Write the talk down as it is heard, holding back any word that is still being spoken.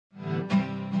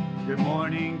Good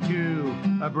morning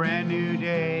to a brand new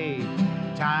day.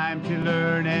 Time to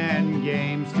learn and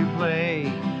games to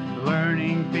play.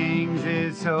 Learning things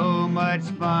is so much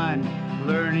fun.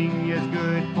 Learning is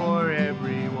good for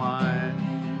everyone.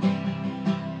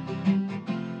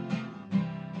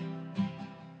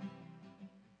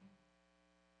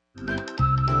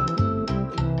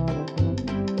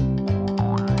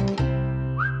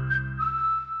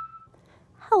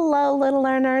 Hello, little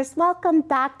learners. Welcome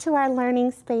back to our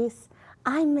learning space.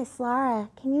 I'm Miss Laura.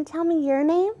 Can you tell me your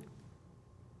name?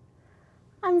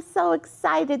 I'm so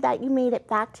excited that you made it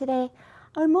back today.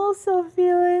 I'm also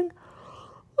feeling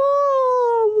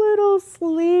a little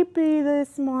sleepy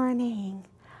this morning.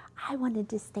 I wanted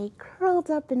to stay curled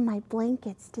up in my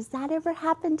blankets. Does that ever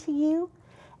happen to you?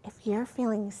 If you're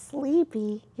feeling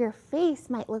sleepy, your face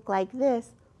might look like this.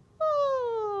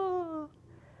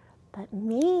 But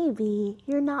maybe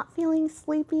you're not feeling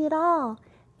sleepy at all.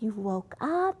 You woke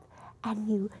up and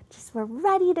you just were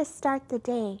ready to start the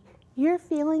day. You're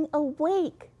feeling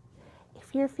awake.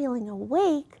 If you're feeling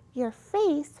awake, your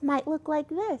face might look like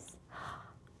this.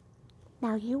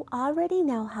 Now you already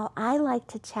know how I like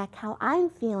to check how I'm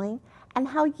feeling and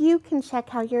how you can check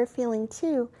how you're feeling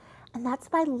too. And that's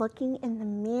by looking in the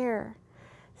mirror.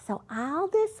 So all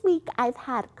this week I've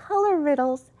had color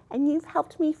riddles and you've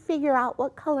helped me figure out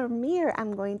what color mirror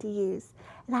I'm going to use.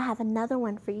 And I have another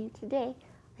one for you today.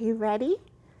 Are you ready?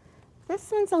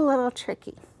 This one's a little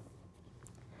tricky.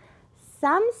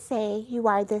 Some say you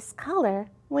are this color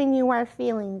when you are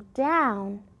feeling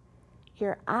down.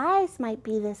 Your eyes might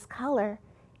be this color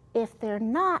if they're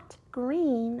not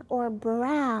green or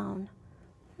brown.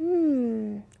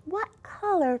 What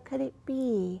color could it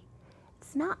be?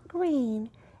 It's not green,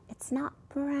 it's not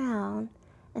brown,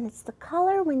 and it's the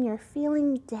color when you're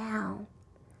feeling down.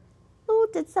 Ooh,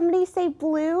 did somebody say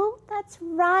blue? That's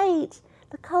right.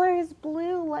 The color is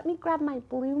blue. Let me grab my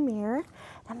blue mirror.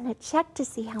 I'm going to check to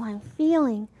see how I'm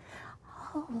feeling.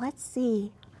 Oh, let's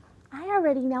see. I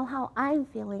already know how I'm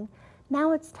feeling.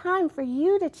 Now it's time for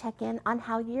you to check in on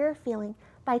how you're feeling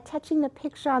by touching the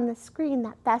picture on the screen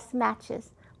that best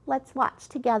matches. Let's watch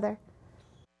together.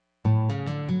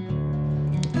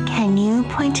 Can you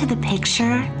point to the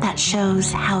picture that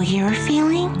shows how you're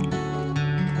feeling?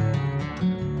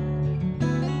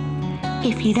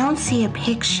 If you don't see a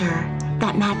picture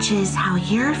that matches how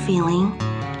you're feeling,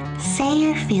 say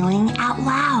you're feeling out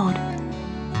loud.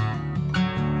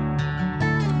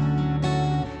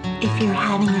 If you're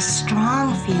having a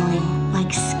strong feeling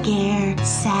like scared,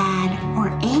 sad, or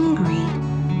angry,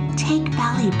 take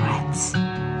belly breaths.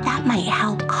 That might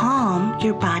help calm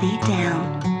your body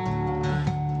down.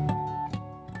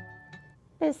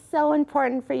 It's so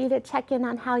important for you to check in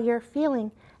on how you're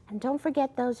feeling. And don't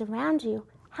forget those around you.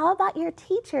 How about your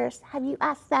teachers? Have you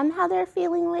asked them how they're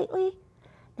feeling lately?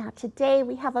 Now today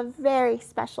we have a very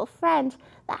special friend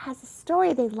that has a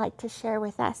story they'd like to share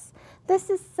with us. This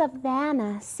is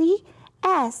Savannah. See?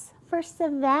 S for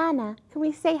Savannah. Can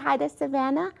we say hi to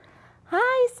Savannah?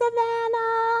 Hi,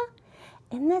 Savannah.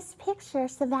 In this picture,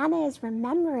 Savannah is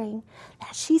remembering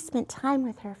that she spent time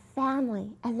with her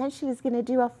family and then she was going to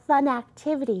do a fun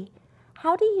activity.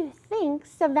 How do you think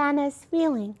Savannah is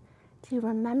feeling? Do you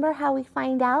remember how we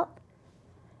find out?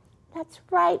 That's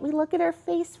right, we look at her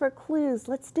face for clues.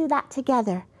 Let's do that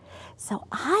together. So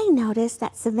I noticed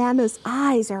that Savannah's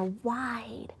eyes are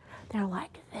wide. They're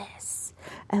like this.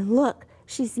 And look,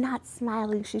 she's not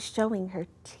smiling, she's showing her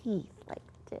teeth like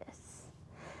this.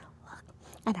 Look,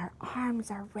 and her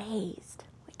arms are raised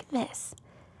like this.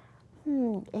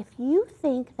 If you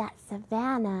think that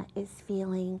Savannah is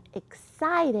feeling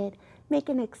excited, make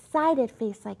an excited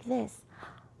face like this.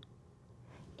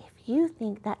 If you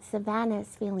think that Savannah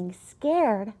is feeling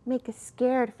scared, make a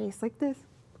scared face like this.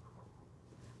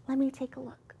 Let me take a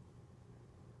look.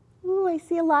 Ooh, I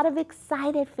see a lot of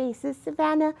excited faces.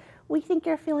 Savannah, we think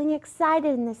you're feeling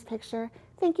excited in this picture.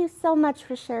 Thank you so much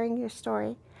for sharing your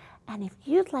story. And if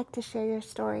you'd like to share your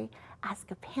story, ask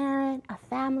a parent, a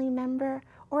family member,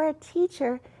 or a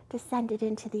teacher to send it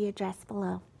into the address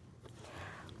below.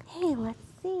 Okay, let's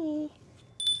see.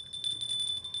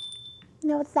 You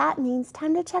know what that means?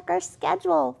 Time to check our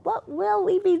schedule. What will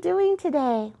we be doing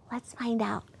today? Let's find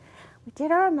out. We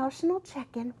did our emotional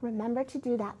check-in. Remember to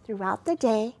do that throughout the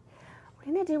day.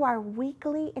 We're going to do our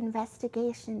weekly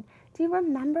investigation. Do you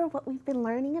remember what we've been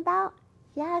learning about?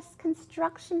 Yes,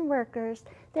 construction workers.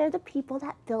 They're the people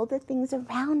that build the things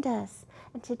around us.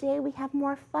 And today we have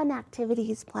more fun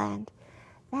activities planned.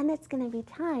 Then it's going to be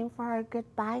time for our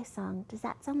goodbye song. Does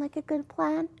that sound like a good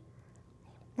plan?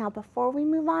 Now, before we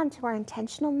move on to our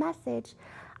intentional message,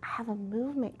 I have a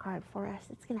movement card for us.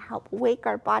 It's going to help wake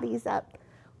our bodies up.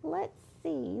 Let's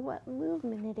see what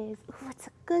movement it is. Ooh, it's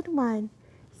a good one.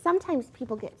 Sometimes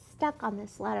people get stuck on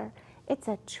this letter. It's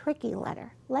a tricky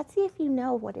letter. Let's see if you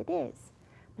know what it is.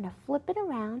 I'm going to flip it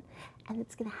around, and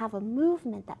it's going to have a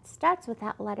movement that starts with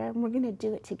that letter, and we're going to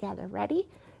do it together. Ready?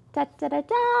 Da da da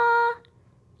da.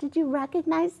 Did you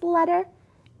recognize the letter?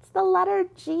 It's the letter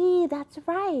G. That's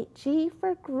right. G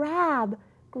for grab.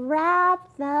 Grab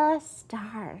the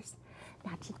stars.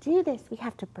 Now to do this, we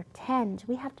have to pretend.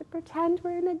 We have to pretend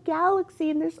we're in a galaxy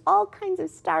and there's all kinds of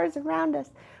stars around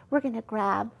us. We're going to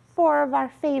grab 4 of our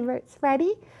favorites.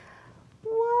 Ready?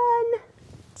 1,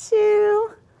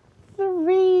 2,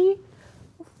 3,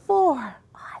 4. Oh,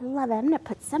 I love it. I'm going to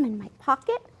put some in my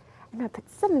pocket. I'm going to put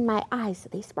some in my eyes so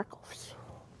they sparkle.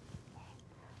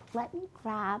 Let me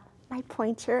grab my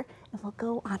pointer and we'll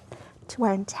go on to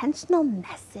our intentional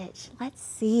message. Let's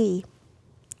see.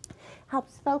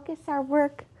 Helps focus our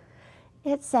work.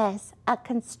 It says, a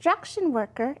construction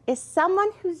worker is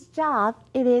someone whose job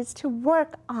it is to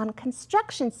work on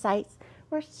construction sites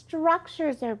where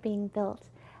structures are being built.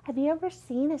 Have you ever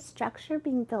seen a structure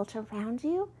being built around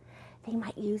you? They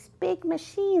might use big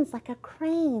machines like a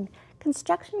crane.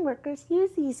 Construction workers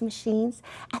use these machines,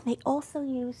 and they also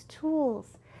use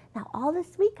tools. Now, all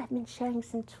this week I've been sharing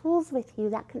some tools with you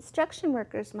that construction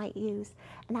workers might use,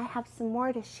 and I have some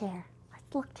more to share.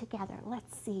 Let's look together.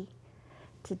 Let's see.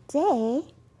 Today,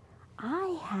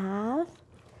 I have,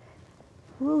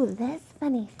 this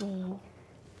funny thing.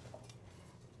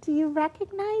 Do you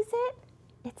recognize it?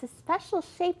 It's a special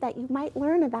shape that you might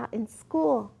learn about in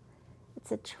school.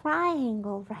 It's a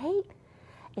triangle, right?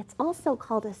 It's also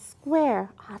called a square,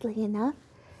 oddly enough,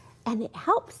 and it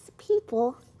helps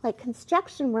people, like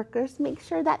construction workers, make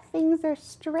sure that things are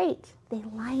straight. They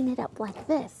line it up like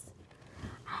this.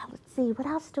 Let's see, what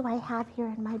else do I have here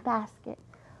in my basket?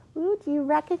 Ooh, do you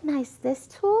recognize this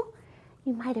tool?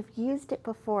 You might have used it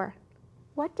before.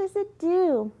 What does it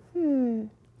do?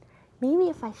 Maybe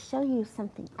if I show you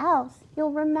something else,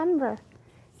 you'll remember.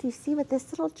 Do you see what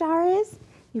this little jar is?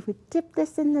 You would dip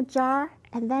this in the jar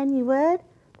and then you would,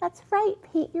 that's right,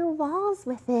 paint your walls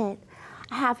with it.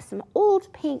 I have some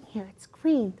old paint here. It's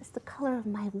green. It's the color of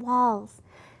my walls.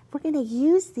 We're going to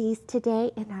use these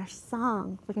today in our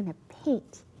song. We're going to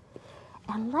paint.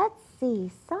 And let's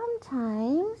see,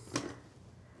 sometimes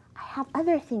I have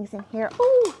other things in here.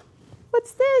 Oh,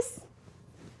 what's this?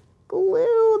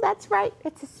 Glue, that's right.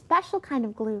 It's a special kind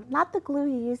of glue, not the glue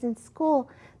you use in school.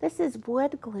 This is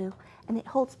wood glue, and it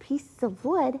holds pieces of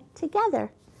wood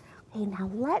together. Okay, now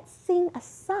let's sing a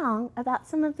song about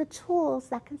some of the tools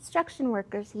that construction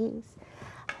workers use.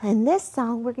 In this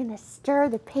song, we're going to stir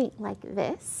the paint like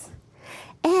this,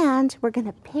 and we're going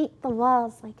to paint the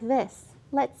walls like this.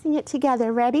 Let's sing it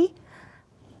together. Ready?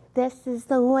 This is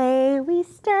the way we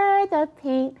stir the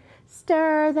paint,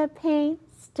 stir the paint,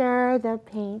 stir the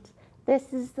paint.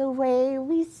 This is the way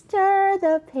we stir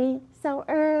the paint so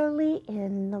early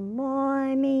in the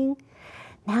morning.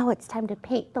 Now it's time to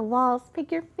paint the walls. Pick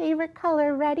your favorite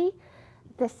color. Ready?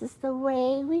 This is the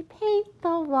way we paint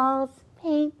the walls,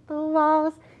 paint the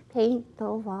walls, paint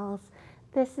the walls.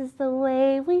 This is the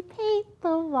way we paint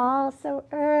the walls so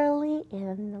early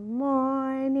in the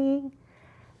morning.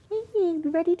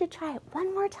 Ready to try it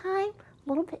one more time? A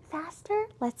little bit faster?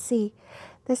 Let's see.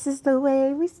 This is the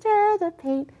way we stir the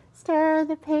paint, stir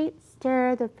the paint,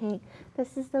 stir the paint.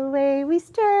 This is the way we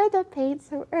stir the paint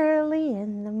so early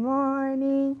in the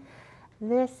morning.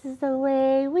 This is the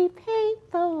way we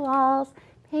paint the walls,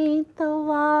 paint the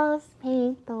walls,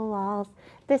 paint the walls.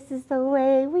 This is the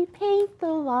way we paint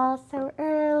the walls so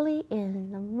early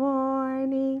in the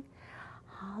morning.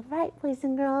 All right, boys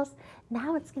and girls,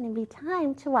 now it's going to be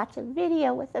time to watch a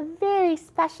video with a very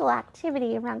special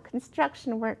activity around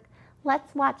construction work.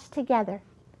 Let's watch together.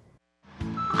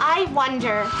 I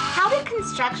wonder, how do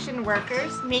construction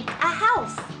workers make a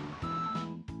house?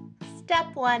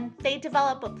 Step 1, they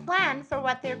develop a plan for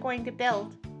what they're going to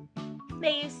build.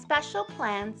 They use special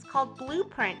plans called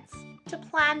blueprints to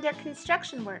plan their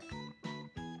construction work.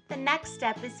 The next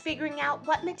step is figuring out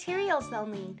what materials they'll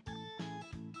need.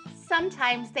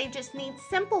 Sometimes they just need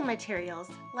simple materials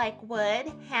like wood,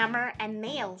 hammer, and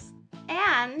nails.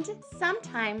 And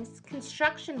sometimes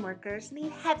construction workers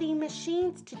need heavy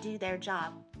machines to do their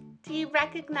job. Do you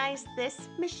recognize this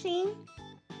machine?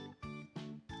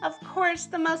 Of course,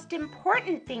 the most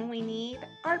important thing we need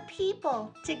are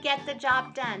people to get the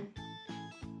job done.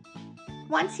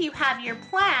 Once you have your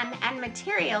plan and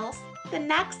materials, the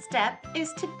next step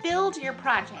is to build your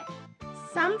project.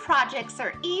 Some projects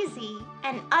are easy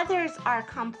and others are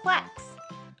complex.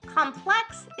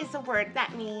 Complex is a word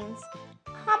that means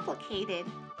complicated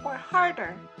or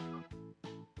harder.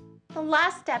 The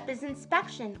last step is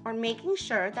inspection, or making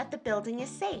sure that the building is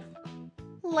safe.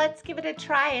 Let's give it a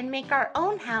try and make our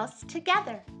own house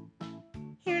together.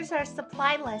 Here's our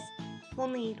supply list. We'll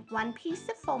need 1 piece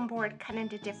of foam board cut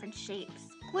into different shapes,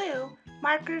 glue,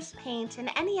 markers, paint, and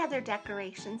any other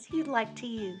decorations you'd like to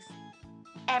use.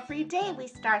 Every day we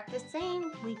start the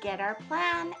same. We get our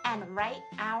plan and write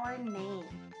our name.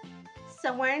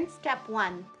 So we're in step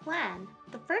 1, plan.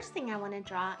 The first thing I want to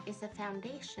draw is a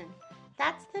foundation.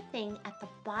 That's the thing at the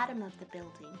bottom of the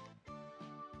building.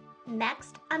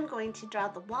 Next, I'm going to draw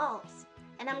the walls,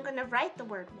 and I'm going to write the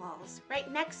word walls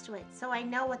right next to it so I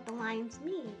know what the lines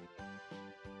mean.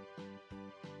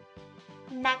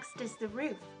 Next is the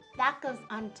roof. That goes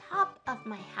on top of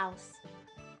my house.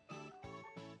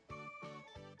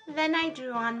 Then I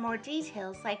drew on more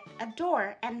details like a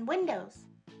door and windows.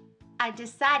 I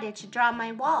decided to draw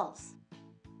my walls.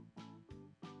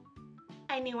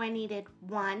 I knew I needed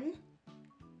 1,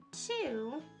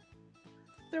 2,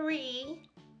 3,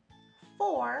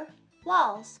 4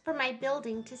 walls for my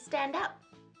building to stand up.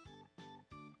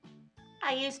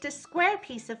 I used a square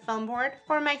piece of foam board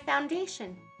for my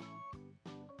foundation.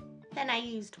 Then I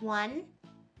used 1,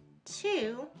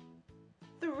 2,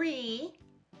 3,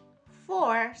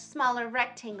 4 smaller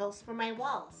rectangles for my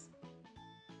walls.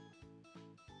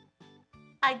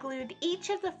 I glued each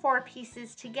of the 4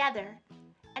 pieces together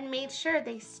and made sure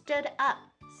they stood up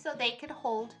so they could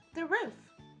hold the roof.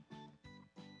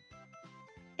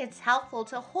 It's helpful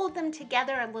to hold them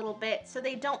together a little bit so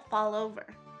they don't fall over.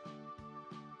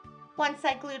 Once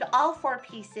I glued all 4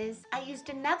 pieces, I used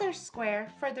another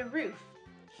square for the roof.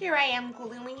 Here I am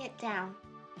gluing it down.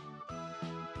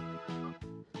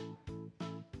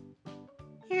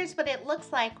 Here's what it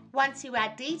looks like once you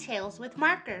add details with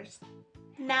markers.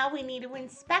 Now we need to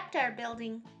inspect our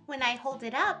building. When I hold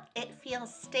it up, it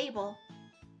feels stable.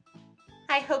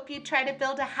 I hope you try to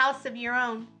build a house of your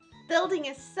own. Building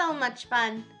is so much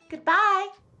fun. Goodbye.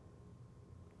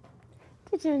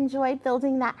 Did you enjoy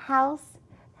building that house?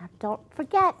 Now don't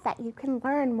forget that you can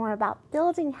learn more about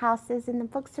building houses in the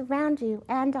books around you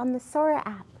and on the Sora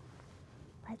app.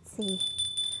 Let's see.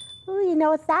 Ooh, you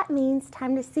know what that means.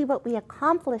 Time to see what we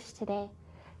accomplished today.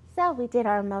 So we did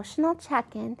our emotional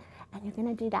check-in, and you're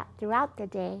going to do that throughout the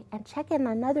day and check in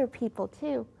on other people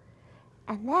too.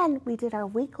 And then we did our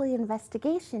weekly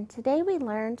investigation. Today we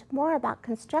learned more about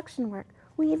construction work.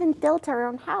 We even built our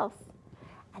own house.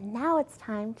 And now it's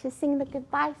time to sing the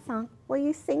goodbye song. Will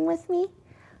you sing with me?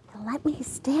 So let me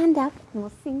stand up and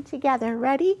we'll sing together.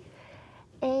 Ready?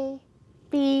 A,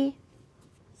 B,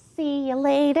 see you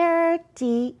later.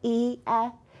 D, E,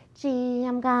 F, G,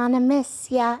 I'm gonna miss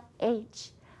ya.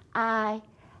 H, I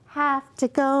have to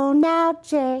go now.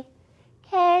 J,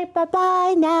 K,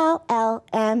 bye-bye now. L,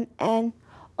 M, N,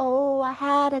 O, I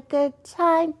had a good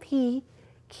time. P,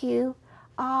 Q,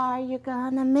 R, you're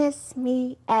gonna miss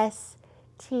me. S,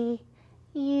 T,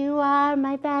 you are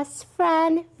my best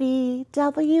friend. V,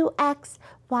 W, X,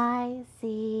 Y,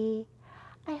 Z.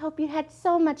 I hope you had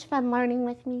so much fun learning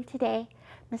with me today.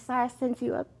 Miss Sarah sends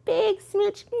you a big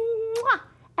smooch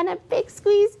and a big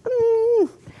squeeze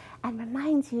and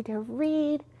reminds you to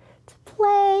read, to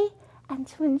play, and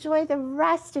to enjoy the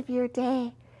rest of your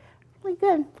day. Really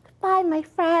good. Goodbye, my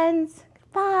friends.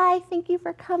 Goodbye. Thank you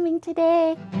for coming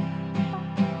today.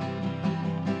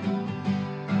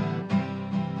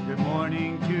 Good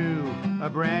morning to a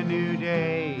brand new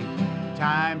day.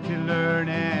 Time to learn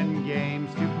and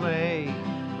games to play.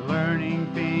 Learning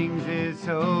things is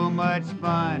so much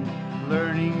fun.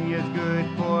 Learning is good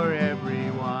for everyone.